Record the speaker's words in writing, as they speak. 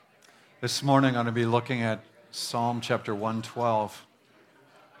This morning I'm going to be looking at Psalm chapter 112.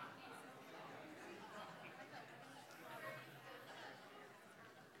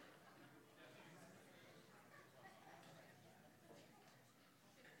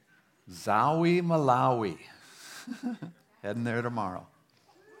 Zawi Malawi. Heading there tomorrow.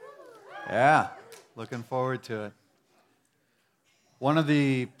 Yeah, looking forward to it. One of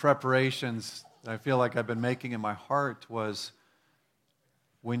the preparations that I feel like I've been making in my heart was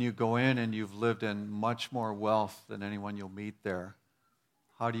when you go in and you've lived in much more wealth than anyone you'll meet there,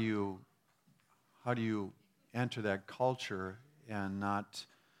 how do you enter that culture and not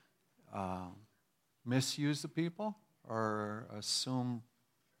misuse the people or assume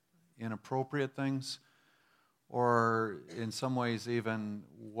inappropriate things, or in some ways even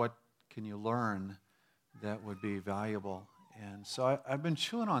what can you learn that would be valuable? And so I've been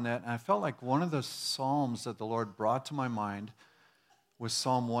chewing on that, and I felt like one of the Psalms that the Lord brought to my mind was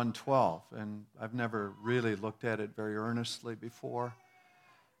Psalm 112, and I've never really looked at it very earnestly before.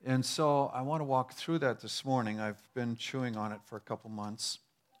 And so I want to walk through that this morning. I've been chewing on it for a couple months.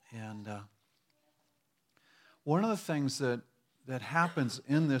 And one of the things that happens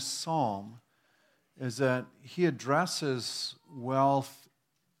in this psalm is that he addresses wealth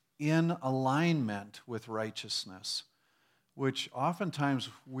in alignment with righteousness, which oftentimes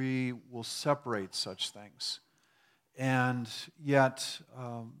we will separate such things. And yet,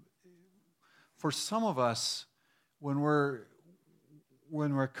 for some of us, when we're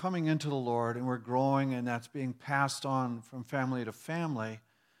coming into the Lord and we're growing and that's being passed on from family to family,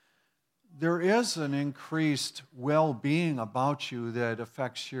 there is an increased well-being about you that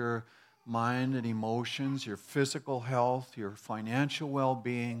affects your mind and emotions, your physical health, your financial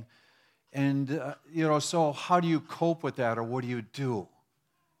well-being. And, so how do you cope with that, or what do you do?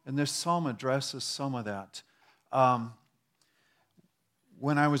 And this psalm addresses some of that.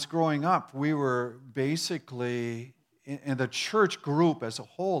 When I was growing up, we were basically, in the church group as a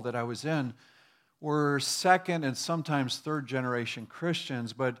whole that I was in, were second and sometimes third generation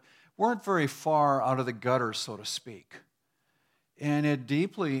Christians, but weren't very far out of the gutter, so to speak. And it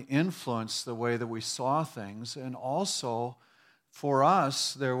deeply influenced the way that we saw things. And also, for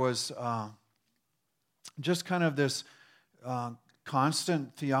us, there was just kind of this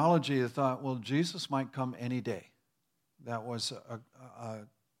constant theology that thought, well, Jesus might come any day. That was a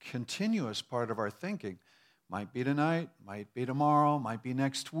continuous part of our thinking. Might be tonight, might be tomorrow, might be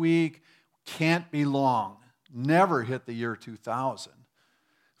next week. Can't be long. Never hit the year 2000,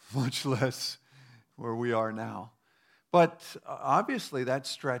 much less where we are now. But obviously that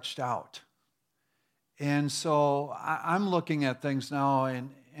stretched out. And so I'm looking at things now,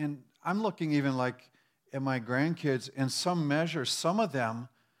 and I'm looking even like at my grandkids. In some measure, some of them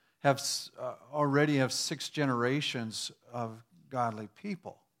already have 6 generations of godly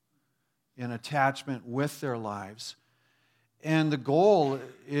people in attachment with their lives. And the goal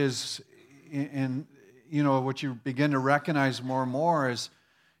is, what you begin to recognize more and more is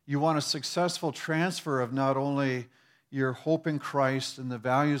you want a successful transfer of not only your hope in Christ and the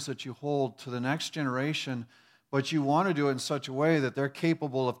values that you hold to the next generation, but you want to do it in such a way that they're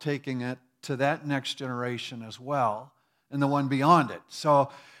capable of taking it to that next generation as well, and the one beyond it.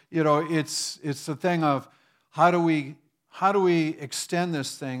 So, it's the thing of how do we extend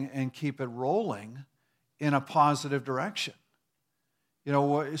this thing and keep it rolling in a positive direction?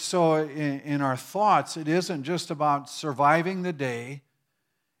 So in our thoughts, it isn't just about surviving the day.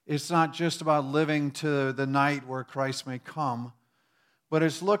 It's not just about living to the night where Christ may come, but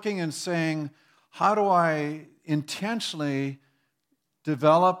it's looking and saying, how do I intentionally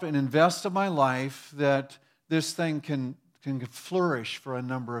develop and invest in my life that this thing can flourish for a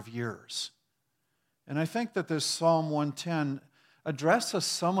number of years? And I think that this Psalm 110 addresses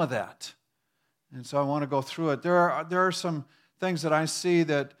some of that. And so I want to go through it. There are some things that I see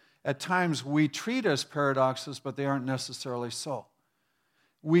that at times we treat as paradoxes, but they aren't necessarily so.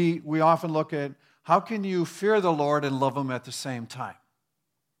 We often look at how can you fear the Lord and love Him at the same time?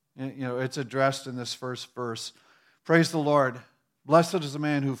 It's addressed in this first verse. Praise the Lord. Blessed is the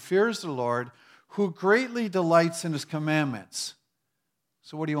man who fears the Lord, who greatly delights in His commandments.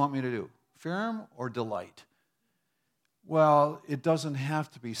 So what do you want me to do? Fear Him or delight? Well, it doesn't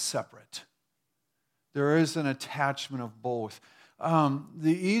have to be separate. There is an attachment of both. The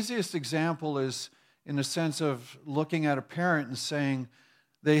easiest example is in the sense of looking at a parent and saying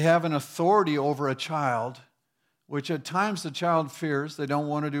they have an authority over a child, which at times the child fears. They don't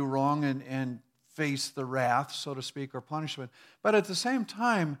want to do wrong and face the wrath, so to speak, or punishment. But at the same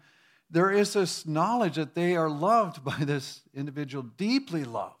time, there is this knowledge that they are loved by this individual, deeply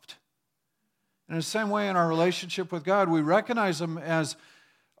loved. In the same way in our relationship with God, we recognize Him as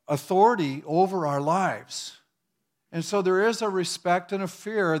authority over our lives. And so there is a respect and a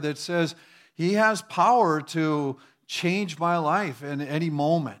fear that says he has power to change my life in any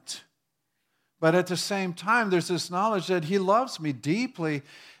moment. But at the same time, there's this knowledge that he loves me deeply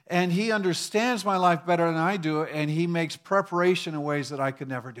and he understands my life better than I do, and he makes preparation in ways that I could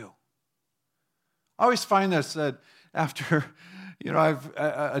never do. I always find this, that after I've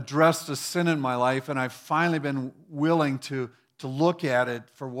addressed a sin in my life and I've finally been willing to look at it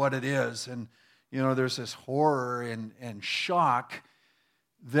for what it is, and there's this horror and shock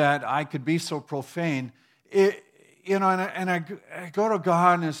that I could be so profane. And I go to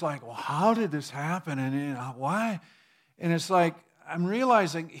God and it's like, well, how did this happen? And why? And it's like, I'm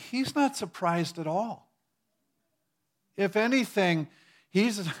realizing he's not surprised at all. If anything,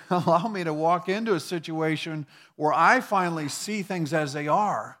 he's allowed me to walk into a situation where I finally see things as they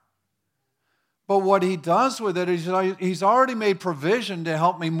are. But what he does with it is he's already made provision to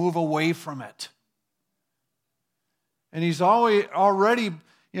help me move away from it. And he's already,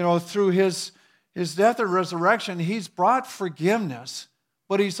 through his death and resurrection, he's brought forgiveness,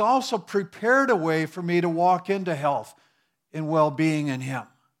 but he's also prepared a way for me to walk into health and well-being in him.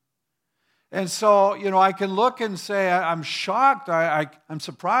 And so, I can look and say, I'm shocked, I'm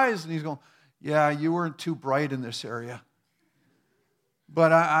surprised, and he's going, yeah, you weren't too bright in this area.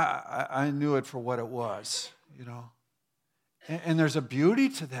 But I knew it for what it was, And there's a beauty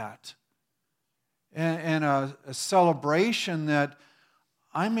to that. And a celebration that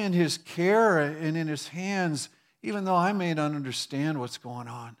I'm in his care and in his hands, even though I may not understand what's going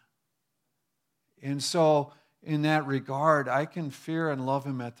on. And so, in that regard, I can fear and love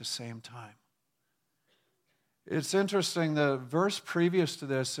him at the same time. It's interesting, the verse previous to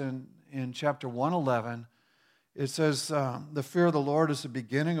this in chapter 111, it says, the fear of the Lord is the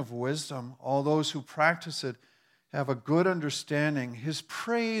beginning of wisdom. All those who practice it have a good understanding. His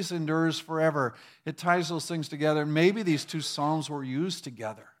praise endures forever. It ties those things together. Maybe these two psalms were used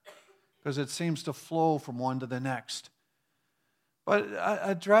together because it seems to flow from one to the next. But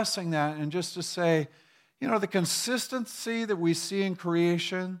addressing that and just to say, the consistency that we see in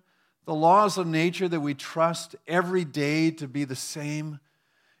creation, the laws of nature that we trust every day to be the same,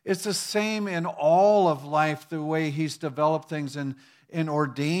 it's the same in all of life, the way he's developed things and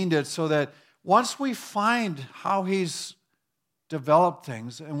ordained it, so that once we find how he's developed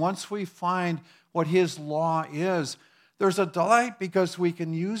things, and once we find what his law is, there's a delight because we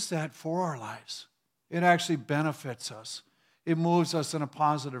can use that for our lives. It actually benefits us. It moves us in a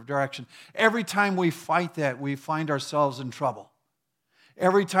positive direction. Every time we fight that, we find ourselves in trouble.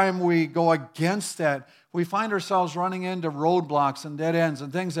 Every time we go against that, we find ourselves running into roadblocks and dead ends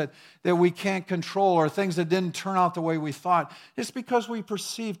and things that we can't control, or things that didn't turn out the way we thought. It's because we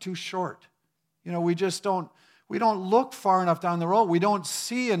perceive too short. We don't look far enough down the road. We don't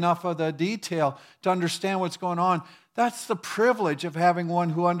see enough of the detail to understand what's going on. That's the privilege of having one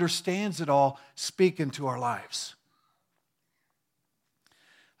who understands it all speak into our lives.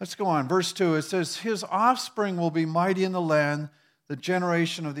 Let's go on. Verse 2, it says, his offspring will be mighty in the land. The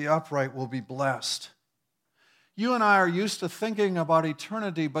generation of the upright will be blessed. You and I are used to thinking about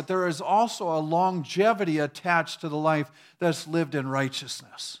eternity, but there is also a longevity attached to the life that's lived in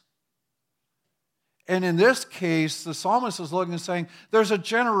righteousness. And in this case, the psalmist is looking and saying, there's a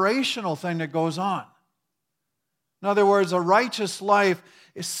generational thing that goes on. In other words, a righteous life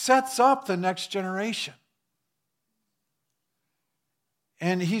sets up the next generation.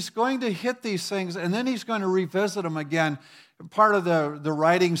 And he's going to hit these things, and then he's going to revisit them again. Part of the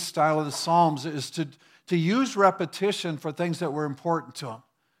writing style of the Psalms is to use repetition for things that were important to him.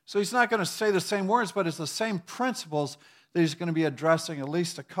 So he's not going to say the same words, but it's the same principles that he's going to be addressing at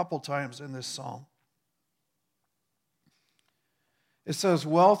least a couple times in this psalm. It says,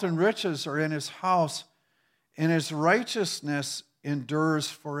 wealth and riches are in his house, and his righteousness endures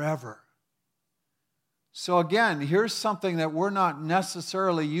forever. So again, here's something that we're not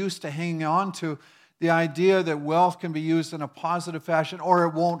necessarily used to hanging on to, the idea that wealth can be used in a positive fashion or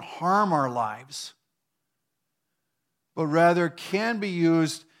it won't harm our lives, but rather can be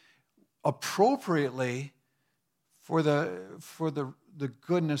used appropriately for the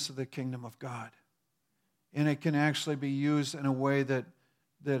goodness of the kingdom of God. And it can actually be used in a way that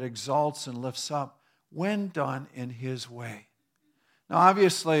exalts and lifts up when done in his way. Now,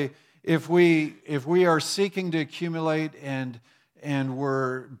 obviously, if we are seeking to accumulate and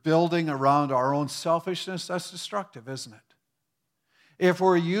we're building around our own selfishness, that's destructive, isn't it? If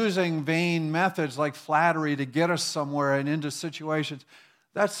we're using vain methods like flattery to get us somewhere and into situations,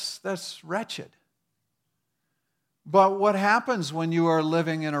 that's wretched. But what happens when you are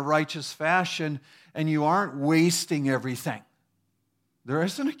living in a righteous fashion and you aren't wasting everything? There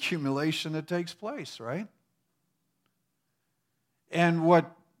is an accumulation that takes place, right? And what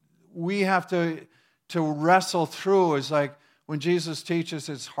we have to wrestle through is like when Jesus teaches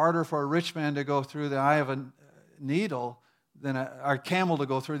it's harder for a rich man to go through the eye of a needle than a camel to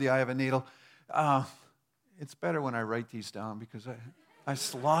go through the eye of a needle. It's better when I write these down because I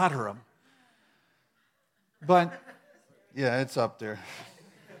slaughter them. But, yeah, it's up there.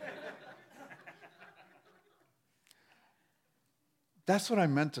 That's what I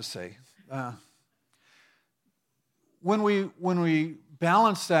meant to say. When we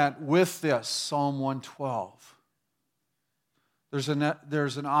balance that with this, Psalm 112,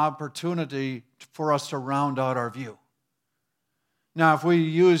 there's an opportunity for us to round out our view. Now, if we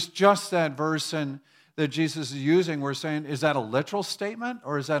use just that verse that Jesus is using, we're saying, is that a literal statement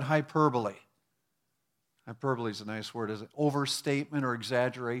or is that hyperbole? Hyperbole is a nice word. Is it overstatement or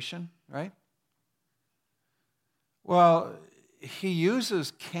exaggeration, right? Well, he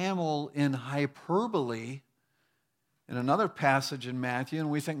uses camel in hyperbole in another passage in Matthew,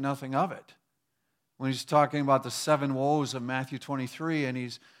 and we think nothing of it. When he's talking about the 7 woes of Matthew 23, and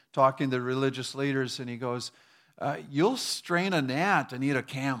he's talking to the religious leaders, and he goes, you'll strain a gnat and eat a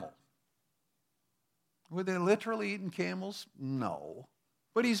camel. Were they literally eating camels? No.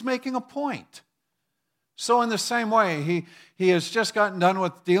 But he's making a point. So in the same way, he has just gotten done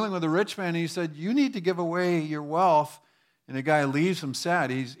with dealing with a rich man. He said, you need to give away your wealth. And the guy leaves him sad.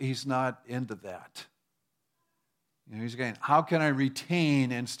 He's not into that. He's going, how can I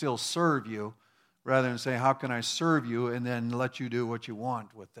retain and still serve you? Rather than say, how can I serve you and then let you do what you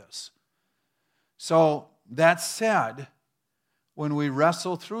want with this? So that said, when we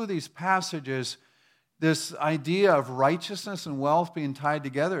wrestle through these passages, this idea of righteousness and wealth being tied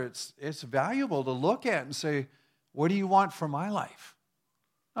together, it's valuable to look at and say, what do you want for my life?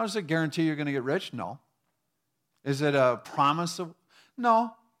 Now, does it guarantee you're going to get rich? No. Is it a promise of?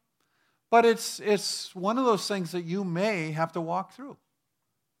 No. But it's one of those things that you may have to walk through.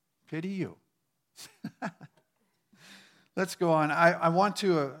 Pity you. Let's go on. I want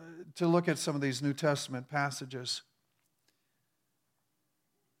to look at some of these New Testament passages.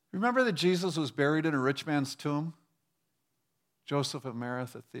 Remember that Jesus was buried in a rich man's tomb? Joseph of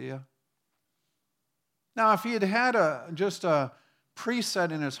Arimathea. Now, if he had just a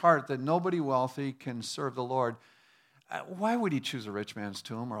preset in his heart that nobody wealthy can serve the Lord, why would he choose a rich man's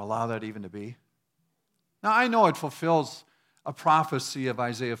tomb or allow that even to be? Now, I know it fulfills a prophecy of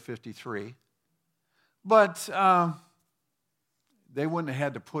Isaiah 53, but they wouldn't have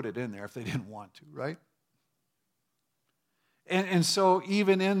had to put it in there if they didn't want to, right? And so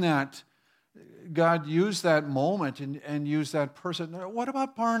even in that, God used that moment and used that person. What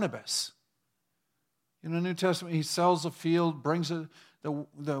about Barnabas? In the New Testament, he sells a field, brings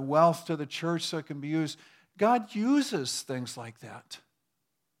the wealth to the church so it can be used. God uses things like that.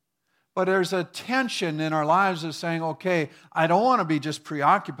 But there's a tension in our lives of saying, okay, I don't want to be just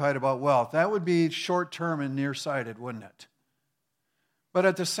preoccupied about wealth. That would be short-term and nearsighted, wouldn't it? But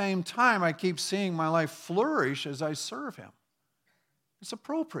at the same time, I keep seeing my life flourish as I serve him. It's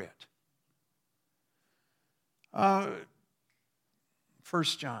appropriate. 1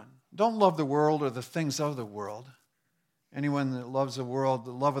 John. Don't love the world or the things of the world. Anyone that loves the world,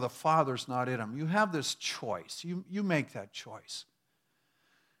 the love of the Father is not in him. You have this choice. You make that choice.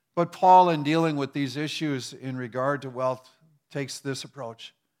 But Paul, in dealing with these issues in regard to wealth, takes this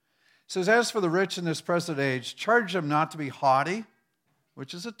approach. He says, as for the rich in this present age, charge them not to be haughty,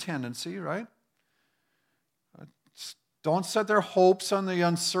 which is a tendency, right? Don't set their hopes on the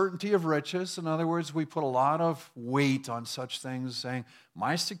uncertainty of riches. In other words, we put a lot of weight on such things, saying,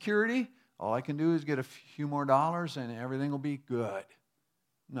 my security, all I can do is get a few more dollars and everything will be good.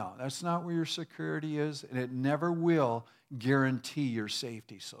 No, that's not where your security is, and it never will guarantee your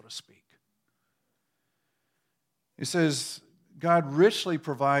safety, so to speak. He says, God richly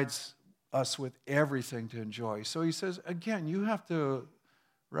provides us with everything to enjoy. So he says, again, you have to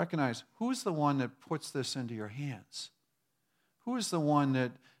recognize who's the one that puts this into your hands. Who is the one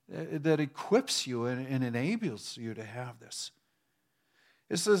that equips you and enables you to have this?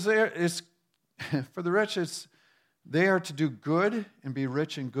 It says it's for the rich, they are to do good and be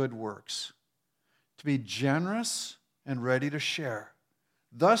rich in good works, to be generous and ready to share,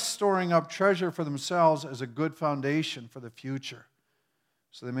 thus storing up treasure for themselves as a good foundation for the future,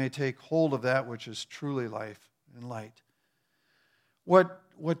 so they may take hold of that which is truly life and light.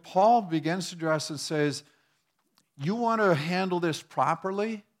 What Paul begins to address and says, you want to handle this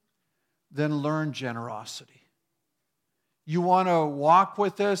properly, then learn generosity. You want to walk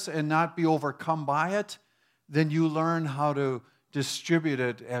with this and not be overcome by it, then you learn how to distribute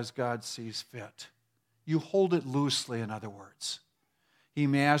it as God sees fit. You hold it loosely, in other words. He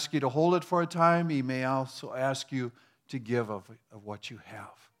may ask you to hold it for a time. He may also ask you to give of what you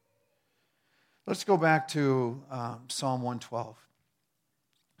have. Let's go back to Psalm 112.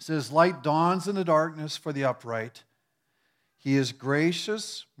 It says, light dawns in the darkness for the upright. He is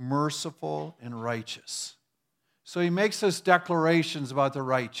gracious, merciful, and righteous. So he makes this declarations about the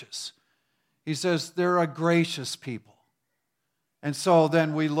righteous. He says they're a gracious people. And so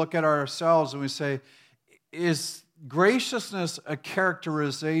then we look at ourselves and we say, is graciousness a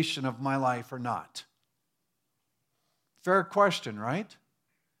characterization of my life or not? Fair question, right?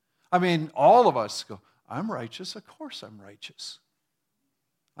 I mean, all of us go, I'm righteous. Of course I'm righteous.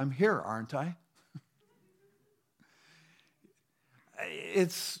 I'm here, aren't I?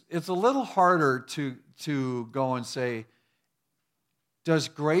 It's a little harder to go and say, does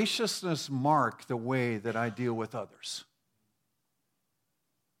graciousness mark the way that I deal with others?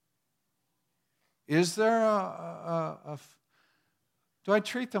 Is there do I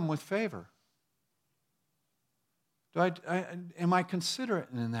treat them with favor? Am I considerate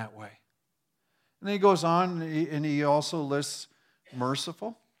in that way? And then he goes on and he also lists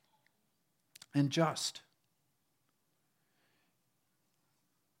merciful and just.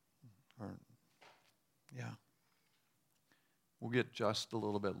 Yeah. We'll get just a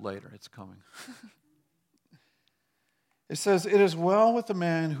little bit later. It's coming. It says, it is well with the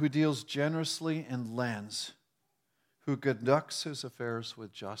man who deals generously and lends, who conducts his affairs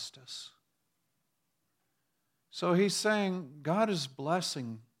with justice. So he's saying God is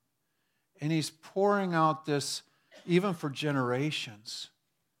blessing, and he's pouring out this even for generations.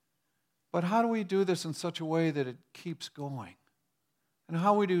 But how do we do this in such a way that it keeps going? And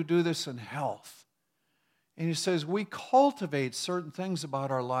how we do this in health? And he says we cultivate certain things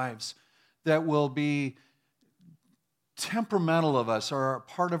about our lives that will be temperamental of us or a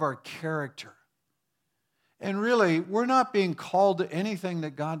part of our character. And really, we're not being called to anything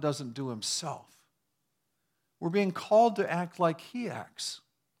that God doesn't do himself. We're being called to act like he acts.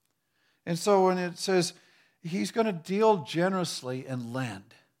 And so when it says he's going to deal generously and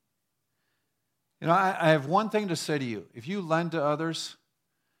lend. You know, I have one thing to say to you. If you lend to others,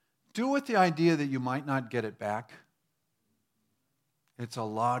 do it with the idea that you might not get it back. It's a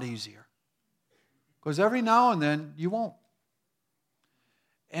lot easier. Because every now and then, you won't.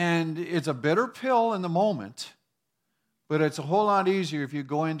 And it's a bitter pill in the moment, but it's a whole lot easier if you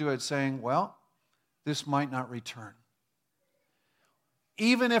go into it saying, well, this might not return.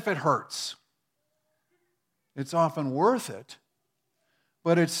 Even if it hurts, it's often worth it,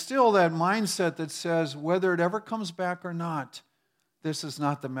 but it's still that mindset that says, whether it ever comes back or not, this is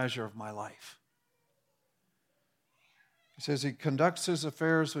not the measure of my life. He says he conducts his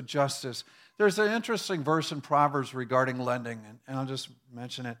affairs with justice. There's an interesting verse in Proverbs regarding lending, and I'll just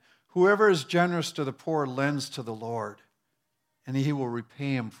mention it. Whoever is generous to the poor lends to the Lord, and he will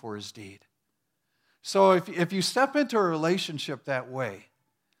repay him for his deed. So if you step into a relationship that way,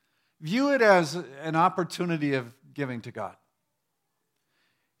 view it as an opportunity of giving to God.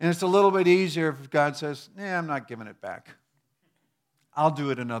 And it's a little bit easier if God says, I'm not giving it back. I'll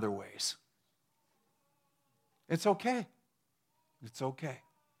do it in other ways. It's okay. It's okay.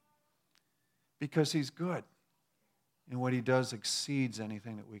 Because he's good. And what he does exceeds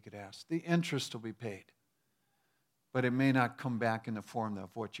anything that we could ask. The interest will be paid. But it may not come back in the form of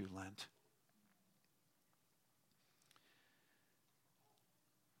what you lent.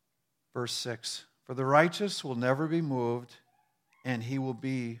 Verse 6, for the righteous will never be moved, and he will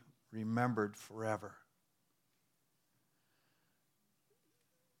be remembered forever.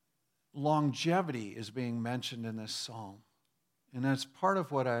 Longevity is being mentioned in this psalm. And that's part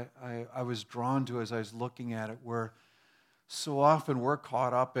of what I was drawn to as I was looking at it, where so often we're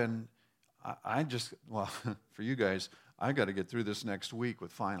caught up in, for you guys, I got to get through this next week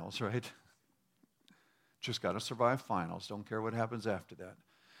with finals, right? Just got to survive finals. Don't care what happens after that.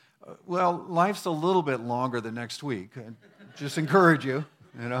 Well, life's a little bit longer than next week. I just encourage you,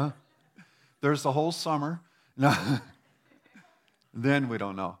 There's the whole summer. No, then we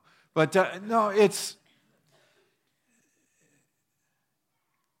don't know. But no, it's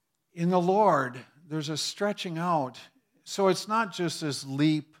in the Lord, there's a stretching out. So it's not just this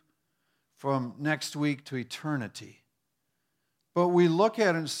leap from next week to eternity. But we look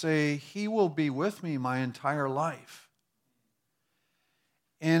at it and say, he will be with me my entire life.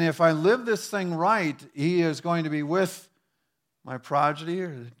 And if I live this thing right, he is going to be with my progeny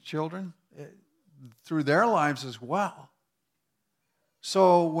or the children through their lives as well.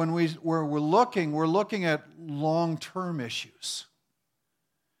 So when we're looking at long-term issues.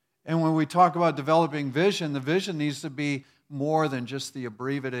 And when we talk about developing vision, the vision needs to be more than just the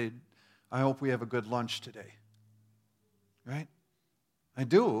abbreviated, I hope we have a good lunch today. Right? I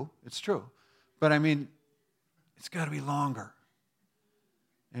do. It's true. But I mean, it's got to be longer.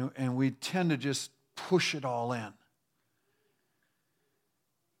 And we tend to just push it all in. It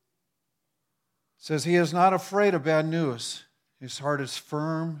says he is not afraid of bad news. His heart is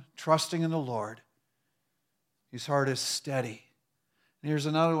firm, trusting in the Lord. His heart is steady. And here's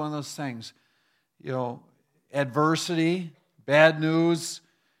another one of those things. Adversity, bad news.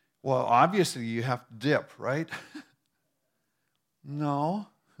 Well, obviously you have to dip, right? No.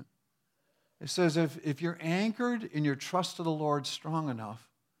 It says if you're anchored in your trust of the Lord strong enough,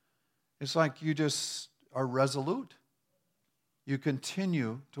 it's like you just are resolute. You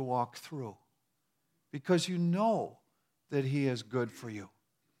continue to walk through because you know that he is good for you.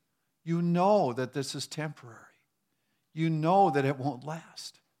 You know that this is temporary. You know that it won't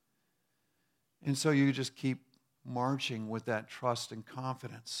last. And so you just keep marching with that trust and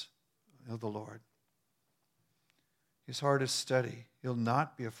confidence of the Lord. His heart is steady. He'll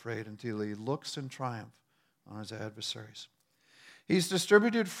not be afraid until he looks in triumph on his adversaries. He's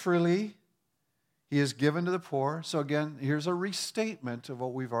distributed freely. He is given to the poor. So again, here's a restatement of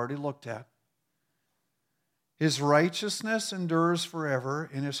what we've already looked at. His righteousness endures forever,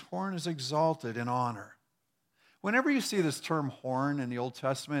 and his horn is exalted in honor. Whenever you see this term horn in the Old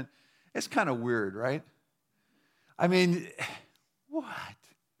Testament, it's kind of weird, right? I mean, what?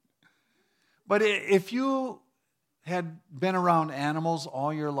 But if you had been around animals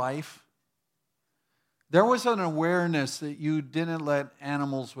all your life, there was an awareness that you didn't let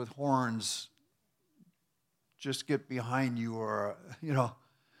animals with horns just get behind you or,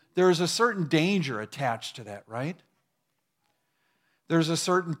 there's a certain danger attached to that, right? There's a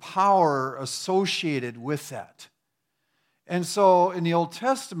certain power associated with that. And so in the Old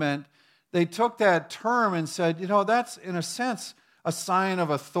Testament, they took that term and said, that's in a sense a sign of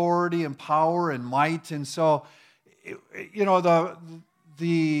authority and power and might. And so,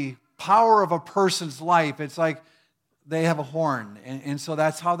 the power of a person's life, it's like they have a horn. And so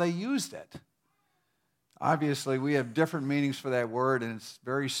that's how they used it. Obviously, we have different meanings for that word, and it's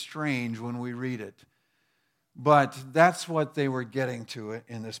very strange when we read it. But that's what they were getting to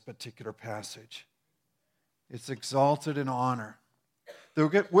in this particular passage. It's exalted in honor.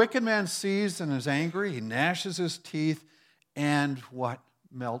 The wicked man sees and is angry. He gnashes his teeth and what?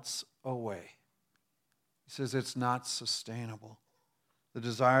 Melts away. He says it's not sustainable. The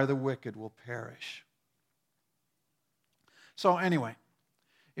desire of the wicked will perish. So anyway,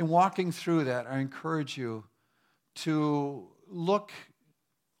 in walking through that, I encourage you to look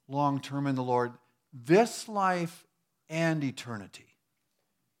long-term in the Lord, this life and eternity.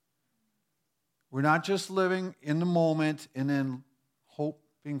 We're not just living in the moment and then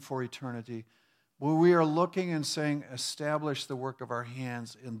hoping for eternity, but we are looking and saying, establish the work of our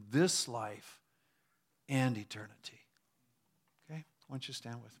hands in this life and eternity. Okay? Why don't you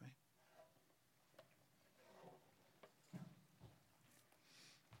stand with me?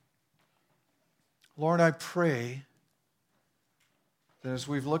 Lord, I pray that as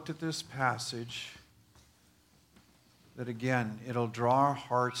we've looked at this passage, that again, it'll draw our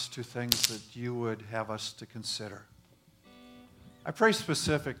hearts to things that you would have us to consider. I pray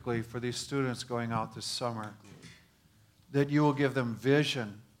specifically for these students going out this summer, that you will give them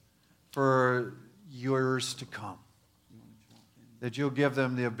vision for years to come, that you'll give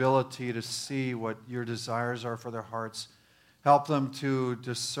them the ability to see what your desires are for their hearts, help them to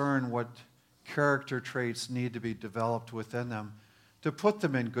discern what character traits need to be developed within them to put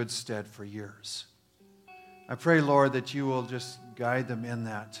them in good stead for years. I pray, Lord, that you will just guide them in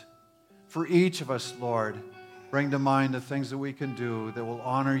that. For each of us, Lord, bring to mind the things that we can do that will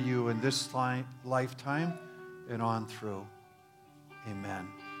honor you in this lifetime and on through. Amen.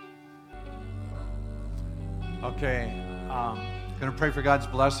 Okay, I'm going to pray for God's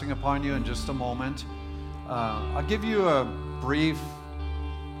blessing upon you in just a moment. I'll give you a brief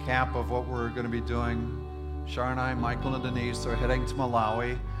cap of what we're going to be doing. Shar and I, Michael and Denise, are heading to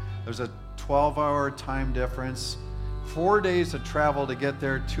Malawi. There's a 12-hour time difference, 4 days of travel to get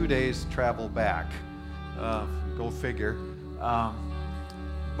there, 2 days travel back. Go figure.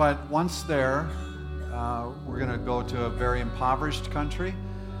 But once there, we're going to go to a very impoverished country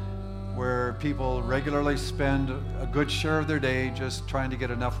where people regularly spend a good share of their day just trying to get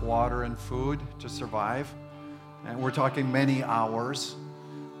enough water and food to survive. And we're talking many hours.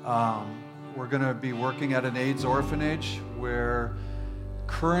 We're going to be working at an AIDS orphanage where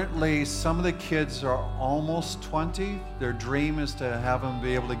currently some of the kids are almost 20. Their dream is to have them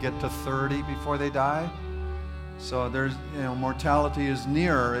be able to get to 30 before they die. So there's, mortality is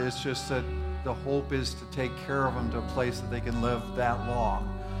near. It's just that the hope is to take care of them to a place that they can live that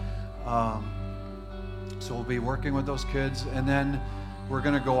long. So we'll be working with those kids. And then we're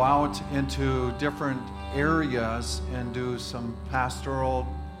going to go out into different areas and do some pastoral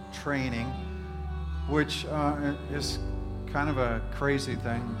training, which is kind of a crazy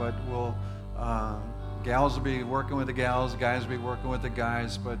thing, but gals will be working with the gals, guys will be working with the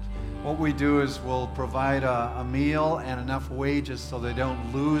guys, but what we do is we'll provide a meal and enough wages so they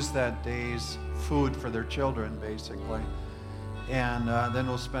don't lose that day's food for their children, basically. And then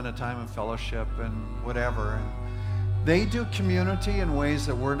we'll spend a time in fellowship and whatever. And they do community in ways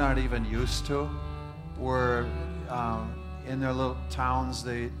that we're not even used to. We're in their little towns,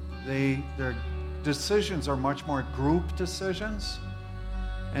 their decisions are much more group decisions.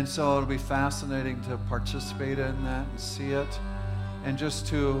 And so it'll be fascinating to participate in that and see it. And just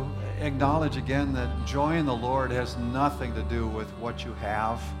to acknowledge again that joy in the Lord has nothing to do with what you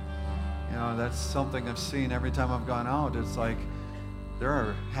have. You know, that's something I've seen every time I've gone out. It's like there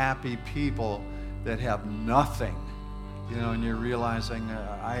are happy people that have nothing. You know, and you're realizing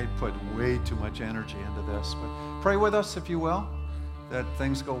I put way too much energy into this. But pray with us, if you will, that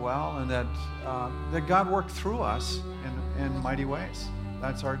things go well and that God work through us in mighty ways.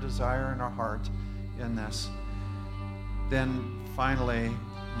 That's our desire and our heart in this. Then finally,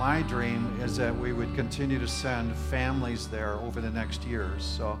 my dream is that we would continue to send families there over the next years.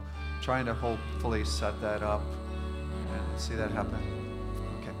 So trying to hopefully set that up and see that happen.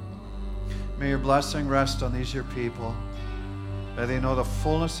 Okay. May your blessing rest on these your people. May they know the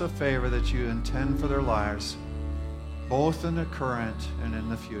fullness of favor that you intend for their lives, both in the current and in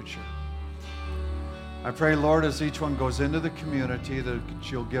the future. I pray, Lord, as each one goes into the community, that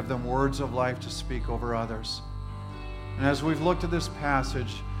you'll give them words of life to speak over others. And as we've looked at this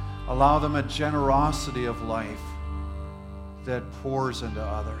passage, allow them a generosity of life that pours into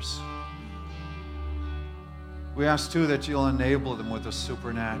others. We ask, too, that you'll enable them with the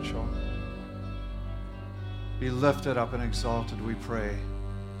supernatural. Be lifted up and exalted, we pray.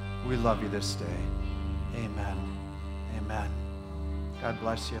 We love you this day. Amen. Amen. God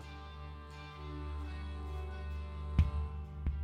bless you.